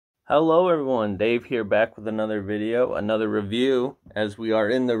Hello everyone, Dave here back with another video, another review, as we are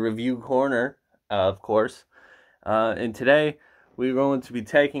in the review corner, of course. And today, we're going to be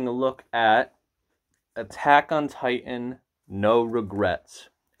taking a look at Attack on Titan, No Regrets.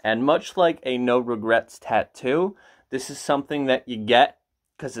 And much like a No Regrets tattoo, this is something that you get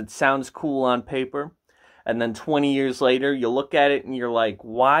because it sounds cool on paper. And then 20 years later, you look at it and you're like,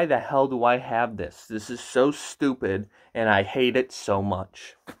 why the hell do I have this? This is so stupid, and I hate it so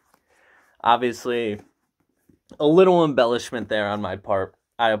much. Obviously, a little embellishment there on my part.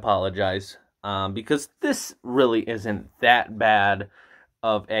 I apologize. Because this really isn't that bad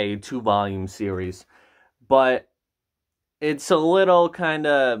of a 2-volume series. But it's a little kind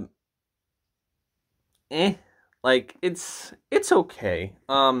of like it's okay.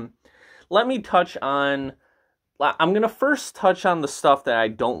 Let me touch on, I'm going to first touch on the stuff that I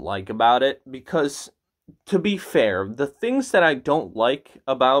don't like about it, because to be fair, the things that I don't like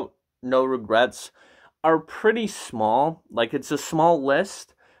about No Regrets are pretty small. Like, it's a small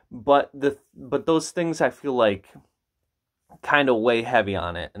list, but those things I feel like kind of weigh heavy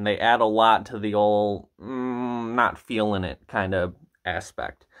on it, and they add a lot to the old not feeling it kind of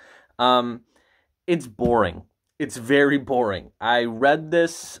aspect. It's boring. It's very boring. I read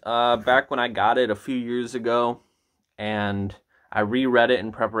this back when I got it a few years ago, and I reread it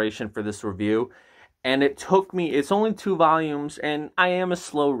in preparation for this review. And it took me, it's only 2 volumes, and I am a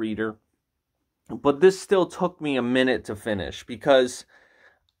slow reader, but this still took me a minute to finish, because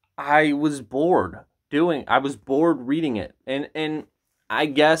I was bored reading it. And I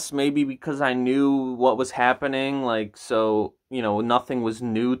guess maybe because I knew what was happening, like, so, you know, nothing was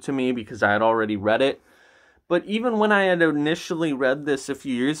new to me because I had already read it. But even when I had initially read this a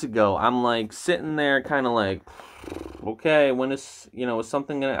few years ago, I'm like sitting there kind of like, okay, when is, you know, is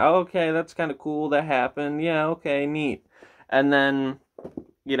something gonna, oh, okay, that's kind of cool, that happened, yeah, okay, neat. And then,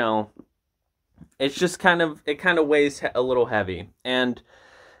 you know, it's just kind of, it kind of weighs a little heavy. And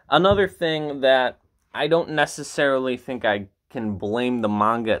another thing that I don't necessarily think I can blame the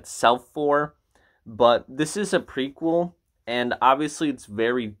manga itself for, but this is a prequel, and obviously it's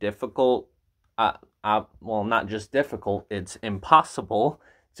very difficult, well, not just difficult, it's impossible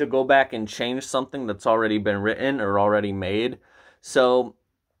to go back and change something that's already been written or already made. So,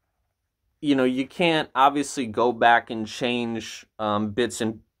 you know, you can't obviously go back and change bits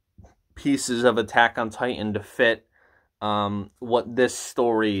and pieces of Attack on Titan to fit what this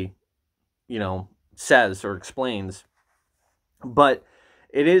story, you know, says or explains. But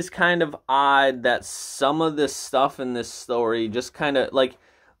it is kind of odd that some of this stuff in this story just kind of, like,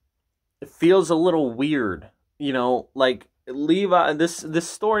 it feels a little weird, you know, like Levi, this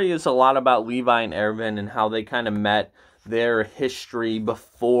story is a lot about Levi and Erwin and how they kind of met, their history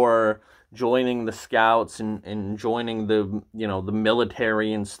before joining the scouts and joining the, you know, the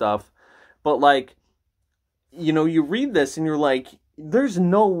military and stuff. But, like, you know, you read this and you're like, there's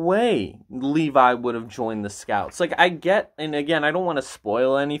no way Levi would have joined the scouts. Like, I get, and again, I don't want to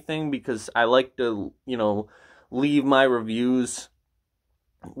spoil anything because I like to, you know, leave my reviews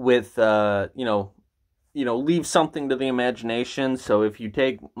with, you know, leave something to the imagination. So if you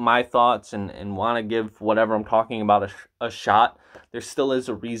take my thoughts and want to give whatever I'm talking about a shot, there still is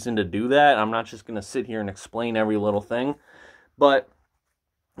a reason to do that. I'm not just going to sit here and explain every little thing. But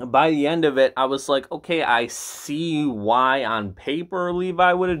by the end of it, I was like, okay, I see why on paper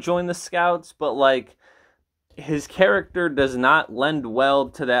Levi would have joined the scouts, but, like, his character does not lend well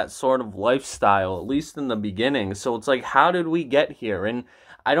to that sort of lifestyle, at least in the beginning. So it's like, how did we get here? And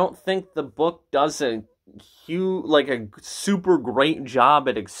I don't think the book does a super great job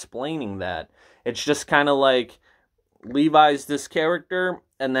at explaining that. It's just kind of like, Levi's this character,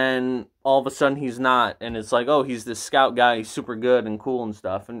 and then all of a sudden he's not, and it's like, oh, he's this scout guy, he's super good and cool and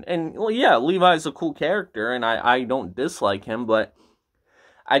stuff. And well, yeah, Levi's a cool character, and I don't dislike him, but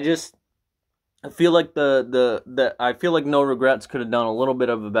I feel like I feel like No Regrets could have done a little bit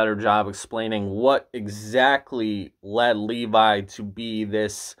of a better job explaining what exactly led Levi to be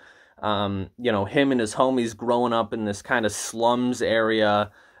this, you know, him and his homies growing up in this kind of slums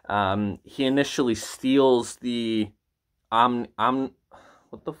area. He initially steals the,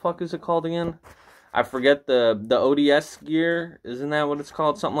 what the fuck is it called again? I forget, the ODS gear, isn't that what it's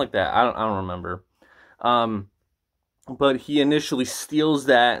called? Something like that. I don't remember. But he initially steals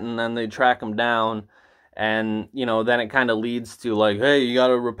that, and then they track him down, and, you know, then it kind of leads to, like, hey, you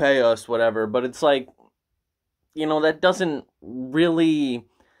gotta repay us, whatever. But it's like, you know, that doesn't really,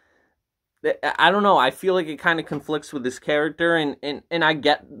 I don't know, I feel like it kind of conflicts with his character, and I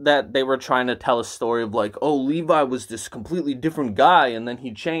get that they were trying to tell a story of, like, oh, Levi was this completely different guy, and then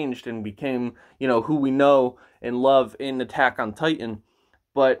he changed and became, you know, who we know and love in Attack on Titan.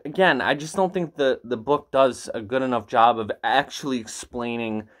 But again, I just don't think the book does a good enough job of actually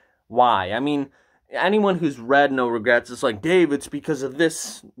explaining why. I mean, anyone who's read No Regrets is like, Dave, it's because of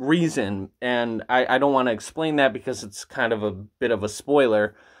this reason. And I don't want to explain that because it's kind of a bit of a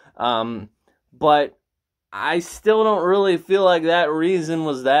spoiler. But I still don't really feel like that reason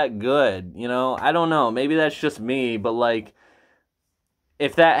was that good. You know, I don't know. Maybe that's just me, but like,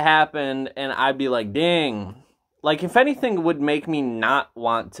 if that happened and I'd be like, dang. Like, if anything would make me not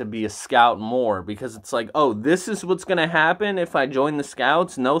want to be a scout more, because it's like, oh, this is what's going to happen if I join the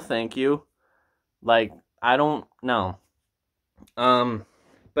scouts? No, thank you. Like, I don't know. But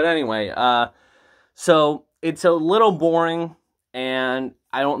anyway, so it's a little boring, and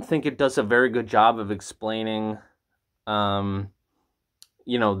I don't think it does a very good job of explaining, the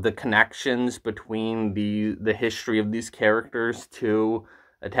connections between the history of these characters to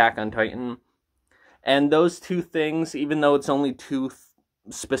Attack on Titan. And those two things, even though it's only two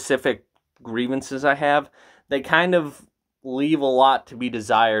specific grievances I have, they kind of leave a lot to be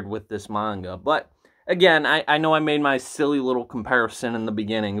desired with this manga. But again, I know I made my silly little comparison in the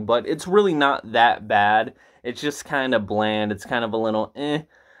beginning, but it's really not that bad. It's just kind of bland. It's kind of a little eh.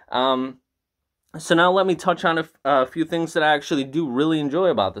 So now let me touch on a few things that I actually do really enjoy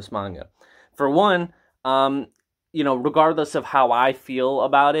about this manga. For one, regardless of how I feel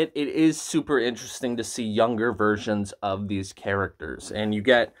about it, it is super interesting to see younger versions of these characters. And you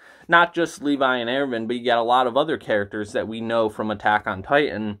get not just Levi and Erwin, but you get a lot of other characters that we know from Attack on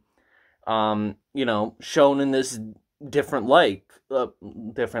Titan, shown in this different light,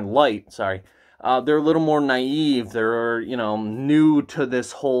 sorry. They're a little more naive. They're, new to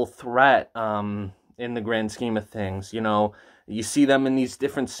this whole threat, in the grand scheme of things. You see them in these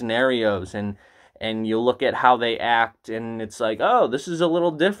different scenarios, and you look at how they act, and it's like, oh, this is a little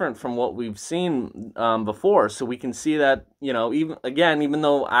different from what we've seen before. So we can see that, even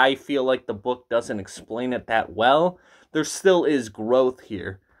though I feel like the book doesn't explain it that well, there still is growth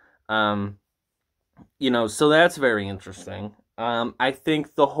here. So that's very interesting. I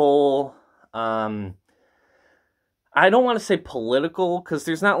think the whole, I don't want to say political, because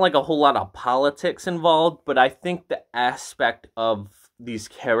there's not like a whole lot of politics involved, but I think the aspect of these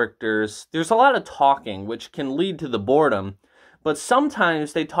characters, there's a lot of talking, which can lead to the boredom, but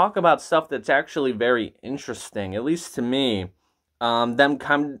sometimes they talk about stuff that's actually very interesting, at least to me. Them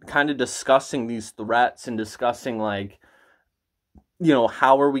kind of discussing these threats and discussing, like,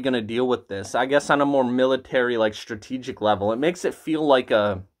 how are we going to deal with this? I guess on a more military, like, strategic level, it makes it feel like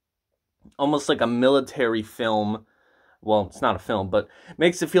almost like a military film. Well, it's not a film, but it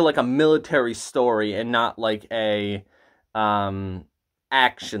makes it feel like a military story and not like a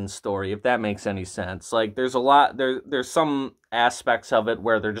action story, if that makes any sense. Like, there's some aspects of it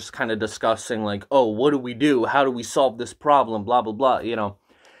where they're just kind of discussing, like, oh, what do we do? How do we solve this problem? Blah, blah, blah,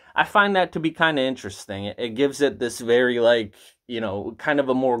 I find that to be kind of interesting. It gives it this very, like, kind of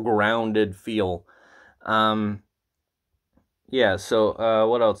a more grounded feel. Yeah, so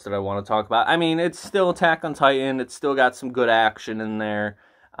what else did I want to talk about? I mean, it's still Attack on Titan. It's still got some good action in there.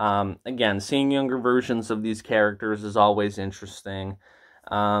 Again, seeing younger versions of these characters is always interesting.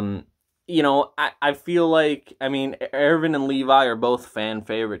 I feel like, Erwin and Levi are both fan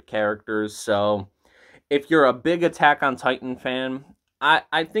favorite characters, so if you're a big Attack on Titan fan,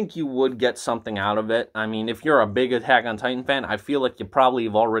 I think you would get something out of it. I mean, if you're a big Attack on Titan fan, I feel like you probably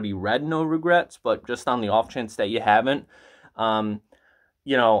have already read No Regrets, but just on the off chance that you haven't, I'm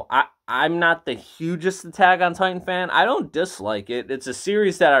not the hugest Attack on Titan fan. I don't dislike it. It's a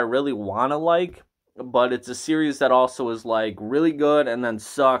series that I really want to like, but it's a series that also is, like, really good and then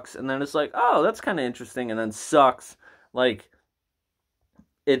sucks, and then it's like, oh, that's kind of interesting, and then sucks. Like,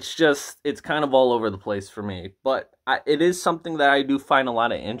 it's kind of all over the place for me, but it is something that I do find a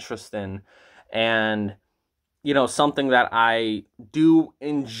lot of interest in, and, something that I do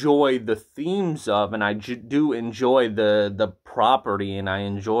enjoy the themes of, and I do enjoy the property, and I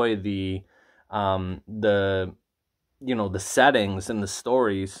enjoy the settings and the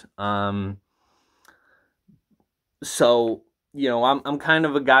stories. So, I'm kind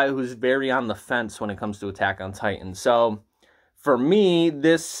of a guy who's very on the fence when it comes to Attack on Titan. So, for me,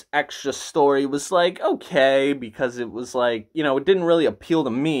 this extra story was like, okay, because it was like, it didn't really appeal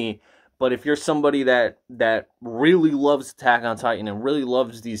to me. But if you're somebody that really loves Attack on Titan and really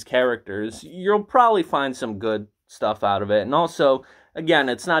loves these characters, you'll probably find some good stuff out of it. And also, again,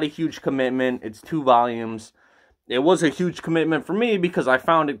 it's not a huge commitment. It's 2 volumes. It was a huge commitment for me because I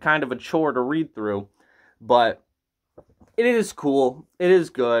found it kind of a chore to read through. But it is cool. It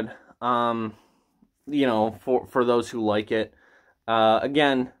is good. For those who like it.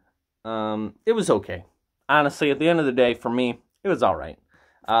 It was okay. Honestly, at the end of the day, for me, it was alright.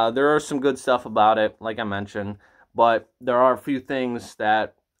 There are some good stuff about it, like I mentioned, but there are a few things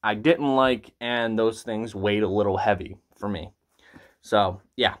that I didn't like, and those things weighed a little heavy for me. So,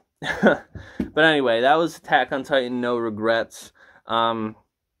 yeah. But anyway, that was Attack on Titan, no regrets. I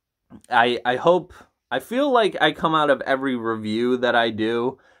hope, I feel like I come out of every review that I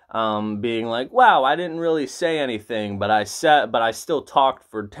do being like, wow, I didn't really say anything, but I still talked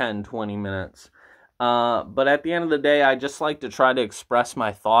for 10, 20 minutes. But at the end of the day, I just like to try to express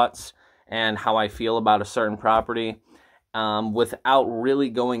my thoughts and how I feel about a certain property without really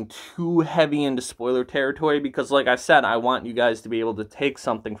going too heavy into spoiler territory, because like I said, I want you guys to be able to take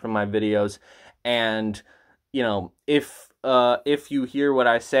something from my videos, and, you know, if you hear what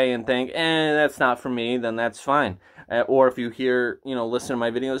I say and think, that's not for me, then that's fine. Or if you hear, listen to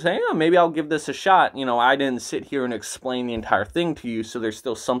my videos, hey, maybe I'll give this a shot. I didn't sit here and explain the entire thing to you, so there's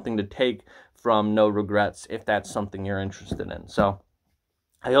still something to take from No Regrets if that's something you're interested in. So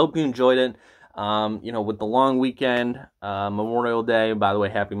I hope you enjoyed it. With the long weekend, Memorial Day, by the way,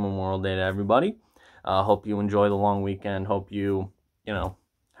 happy Memorial Day to everybody. Hope you enjoy the long weekend. Hope you,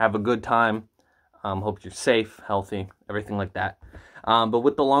 have a good time. Hope you're safe, healthy, everything like that. But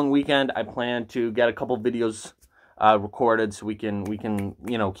with the long weekend, I plan to get a couple videos recorded so we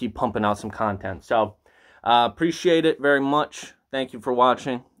can keep pumping out some content. So appreciate it very much. Thank you for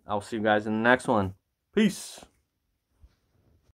watching. I'll see you guys in the next one. Peace.